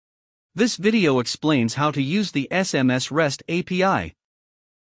This video explains how to use the SMS REST API.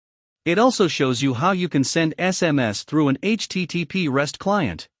 It also shows you how you can send SMS through an HTTP REST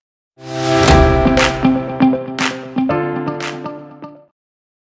client.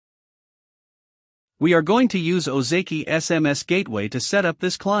 We are going to use Ozeki SMS Gateway to set up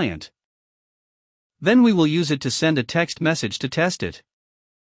this client. Then we will use it to send a text message to test it.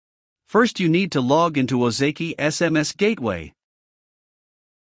 First you need to log into Ozeki SMS Gateway.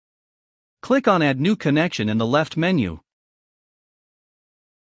 Click on Add New Connection in the left menu.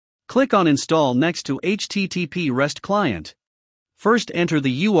 Click on Install next to HTTP REST Client. First enter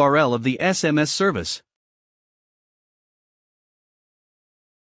the URL of the SMS service.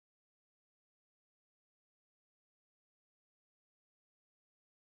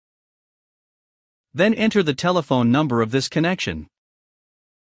 Then enter the telephone number of this connection.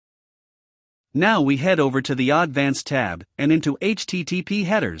 Now we head over to the Advanced tab and into HTTP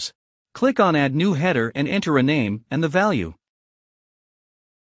headers. Click on Add New Header and enter a name and the value.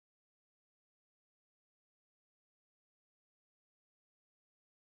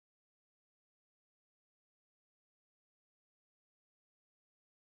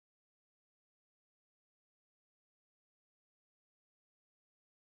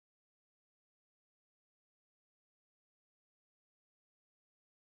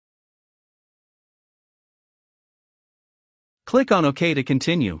 Click on OK to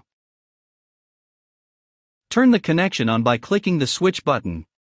continue. Turn the connection on by clicking the switch button.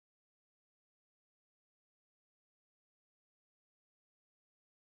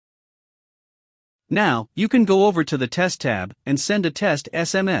 Now, you can go over to the Test tab and send a test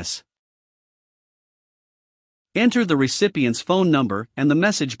SMS. Enter the recipient's phone number and the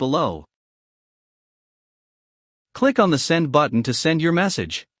message below. Click on the Send button to send your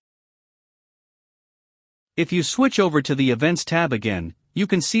message. If you switch over to the Events tab again, you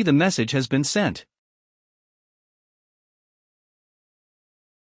can see the message has been sent.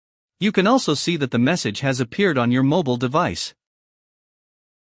 You can also see that the message has appeared on your mobile device.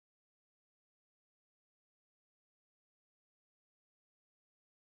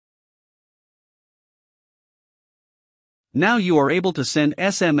 Now you are able to send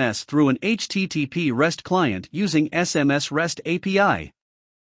SMS through an HTTP REST client using SMS REST API.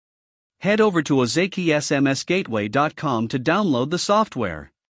 Head over to OzekiSMSGateway.com to download the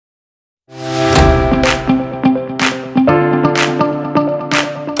software.